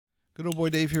Good old boy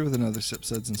Dave here with another Sip,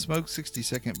 Suds, and Smoke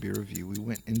 60-second beer review. We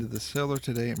went into the cellar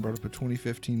today and brought up a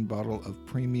 2015 bottle of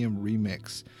Premium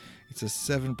Remix. It's a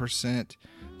 7%.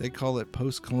 They call it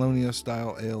post-Colonial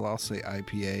style ale. I'll say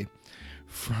IPA.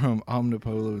 From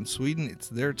Omnipollo in Sweden. It's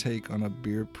their take on a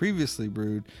beer previously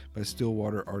brewed by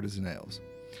Stillwater Artisan Ales.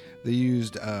 They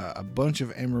used a bunch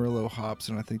of Amarillo hops,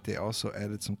 and I think they also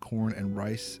added some corn and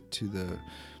rice to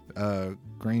the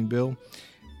grain bill.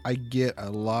 I get a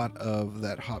lot of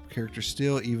that hop character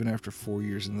still, even after 4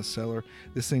 years in the cellar.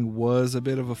 This thing was a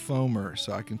bit of a foamer,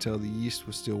 so I can tell the yeast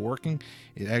was still working.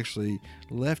 It actually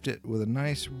left it with a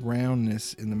nice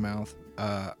roundness in the mouth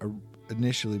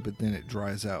initially, but then it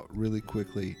dries out really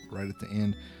quickly right at the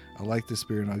end. I like this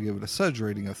beer, and I'll give it a SUDS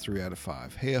rating of 3 out of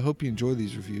 5. Hey, I hope you enjoy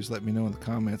these reviews. Let me know in the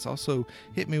comments. Also,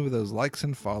 hit me with those likes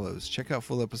and follows. Check out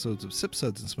full episodes of Sip,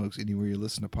 Suds, and Smokes anywhere you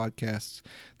listen to podcasts.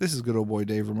 This is good old boy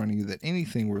Dave reminding you that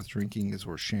anything worth drinking is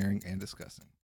worth sharing and discussing.